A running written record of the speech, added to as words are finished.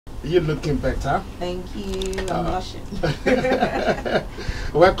You're looking better. Thank you. I'm blushing.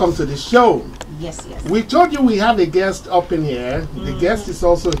 Welcome to the show. Yes, yes. We told you we have a guest up in here. The guest is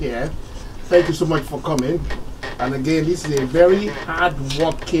also here. Thank you so much for coming. And again, this is a very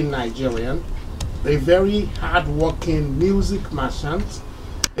hard-working Nigerian, a very hard-working music merchant,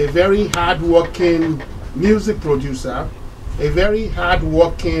 a very hard-working music producer, a very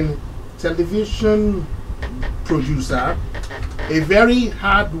hard-working television producer, a very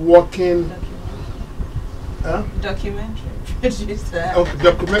hard-working documentary producer.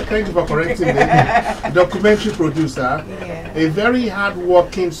 Thank you for correcting me. Documentary producer, a very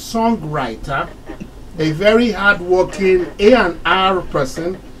hard-working songwriter, a very hard-working A&R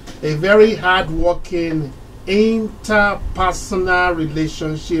person, a very hard-working interpersonal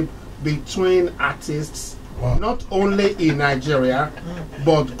relationship between artists. Wow. Not only in Nigeria,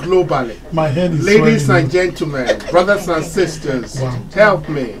 but globally. My head is Ladies swelling. and gentlemen, brothers and sisters, wow. help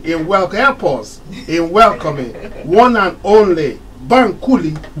me in help us in welcoming one and only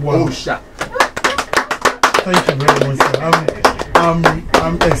Bankuli OSHA. Thank you very much, sir.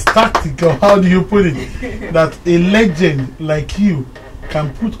 I'm ecstatic. How do you put it? That a legend like you can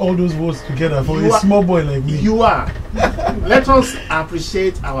put all those words together for a small boy like me. You are. Let us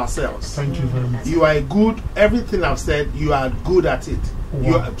appreciate ourselves. Thank you very much. You are good. Everything I've said, you are good at it. Wow.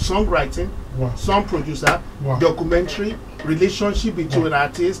 You are songwriting, song producer, documentary, relationship between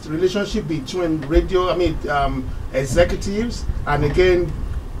artists, relationship between executives, and again,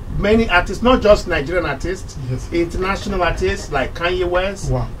 many artists, not just Nigerian artists, international artists like Kanye West,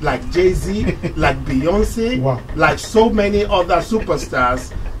 like Jay-Z, like Beyonce, like so many other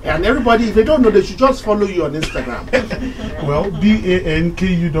superstars. And everybody, if they don't know, they should just follow you on Instagram. Well,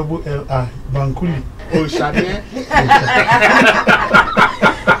 BANKULLI, Bankuli OSHA.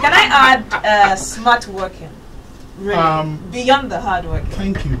 Can I add smart working? Really? Beyond the hard working.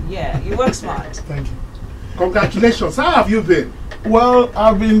 Thank you. Yeah, you work smart. Thank you. Congratulations. How have you been? Well,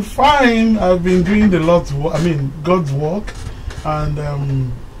 I've been fine. I've been doing God's work.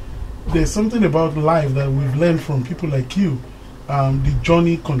 And there's something about life that we've learned from people like you. The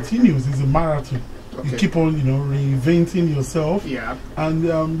journey continues. It's a marathon. You keep on, reinventing yourself. Yeah.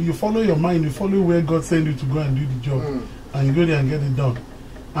 And you follow your mind. You follow where God sent you to go and do the job. And you go there and get it done.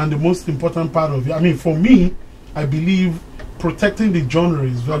 And the most important part of it, for me, I believe protecting the genre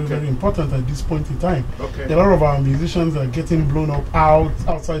is very, very important at this point in time. A lot of our musicians are getting blown up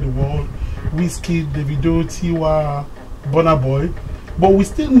outside the world. Whiskey, Davido, Tiwa, Burna Boy. But we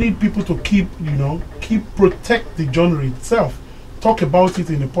still need people to keep protect the genre itself. Talk about it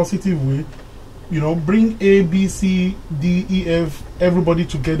in a positive way. Bring A, B, C, D, E, F, everybody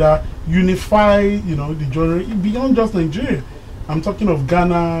together. Unify, the genre beyond just Nigeria. I'm talking of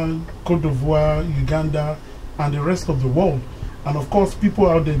Ghana, Cote d'Ivoire, Uganda, and the rest of the world. And of course, people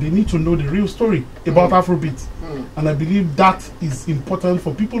out there, they need to know the real story about Afrobeat. And I believe that is important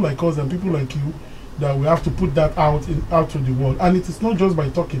for people like us and people like you, that we have to put that out to the world. And it is not just by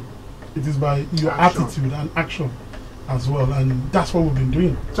talking, it is by your attitude and action as well. And that's what we've been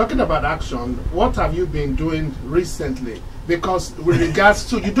doing. Talking about action, what have you been doing recently? Because with regards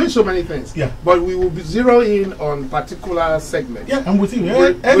to, you're doing so many things, but we will be zeroing on particular segments. Yeah, I'm with you.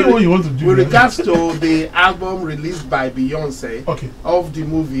 Anyone you want to do. With regards to the album released by Beyonce of the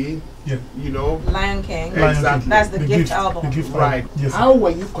movie, Lion King. Exactly. That's the gift album. Right. Yes. How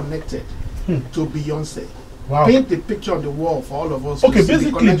were you connected to Beyonce? Wow. Paint the picture on the wall for all of us. Okay,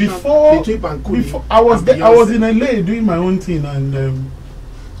 basically before I was in LA doing my own thing, and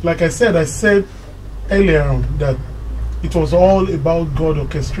like I said earlier on that it was all about God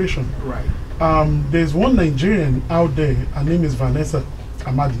orchestration. Right. There's one Nigerian out there. Her name is Vanessa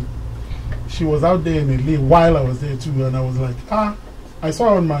Amadi. She was out there in LA while I was there too, and I was like, I saw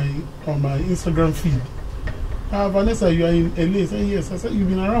her on my Instagram feed. Vanessa, you are in LA? I said, yes. I said, you've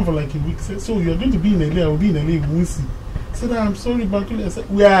been around for like a week. Said, so you're going to be in LA? I will be in LA. We won't see. I said, I'm sorry, Bankuli. I said,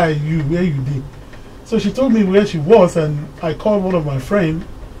 where are you? Where you did? So she told me where she was, and I called one of my friends.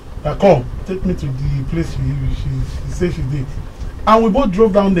 Come, take me to the place she said she did. And we both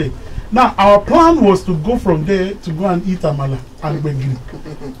drove down there. Now, our plan was to go from there to go and eat amala and begin.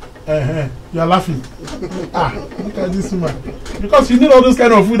 You are laughing. Look at this woman. Because you need all those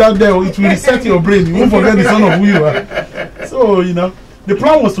kind of food out there, it will reset your brain. You won't forget the son of who you are. So, the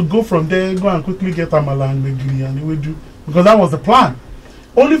plan was to go from there, go and quickly get amala and begin, and we do, because that was the plan.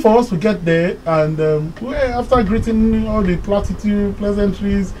 Only for us to get there, and after greeting all the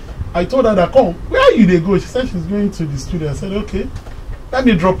pleasantries, I told her that, come, where you they go? She said she's going to the studio. I said, okay, let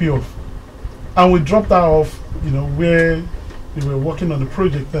me drop you off. And we dropped her off, where they were working on the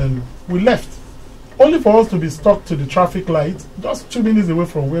project, and we left. Only for us to be stuck to the traffic light, just 2 minutes away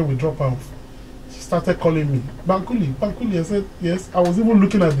from where we drop off. She started calling me, Bankuli, Bankuli. I said, yes. I was even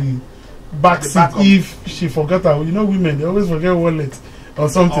looking at the back seat if she forgot her. You know, women, they always forget wallet or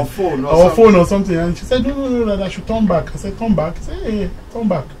something. Or phone or something. And she said, no, I should turn back. I said, turn back. I said, hey, turn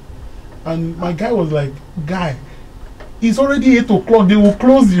back. And my guy was like, guy, it's already 8 o'clock. They will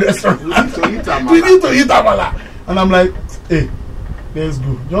close the restaurant. We need to eat amala. And I'm like, hey, let's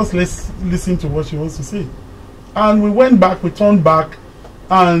go. Just let's listen to what she wants to say. And we went back, we turned back,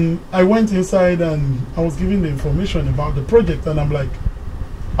 and I went inside and I was giving the information about the project. And I'm like,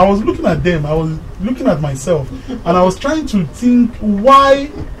 I was looking at them, I was looking at myself, and I was trying to think, why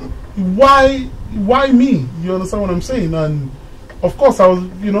me? You understand what I'm saying? And of course, I was,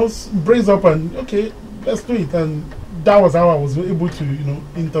 you know, braced up and, okay, let's do it. And that was how I was able to, you know,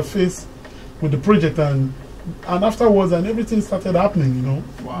 interface with the project. And afterwards, and everything started happening, you know,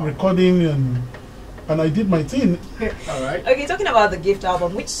 recording, and I did my thing. All right. Okay, talking about the Gift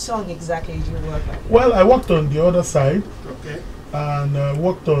album, which song exactly did you work on? Well, I worked on The Other Side. Okay. And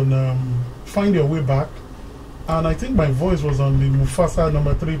worked on Find Your Way Back. And I think my voice was on the Mufasa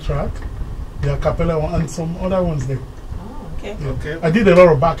 #3 track, the a cappella one, and some other ones there. Okay. Yeah. Okay. I did a lot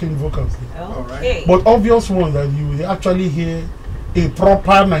of backing vocals there. Oh, okay. But obvious ones that you actually hear a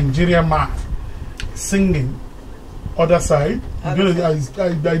proper Nigerian man singing. Other Side. I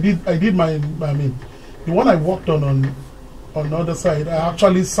did my, I mean, the one I worked on the Other Side, I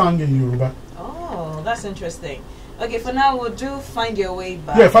actually sang in Yoruba. Oh, that's interesting. Okay, for now we'll do Find Your Way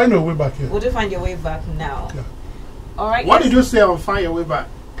Back. Yeah, Find Your Way Back. Yeah. We'll do Find Your Way Back now. Yeah. All right. What did you say on Find Your Way Back?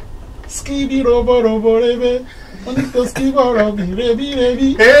 Skibby robo robo rebe. Hey!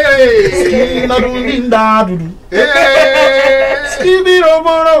 Hey!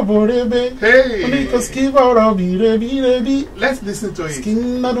 Let's listen to it.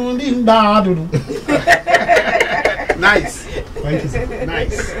 Nice. Thank you, sir.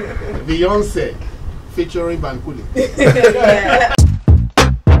 Nice. Beyonce featuring Bankuli. Yeah.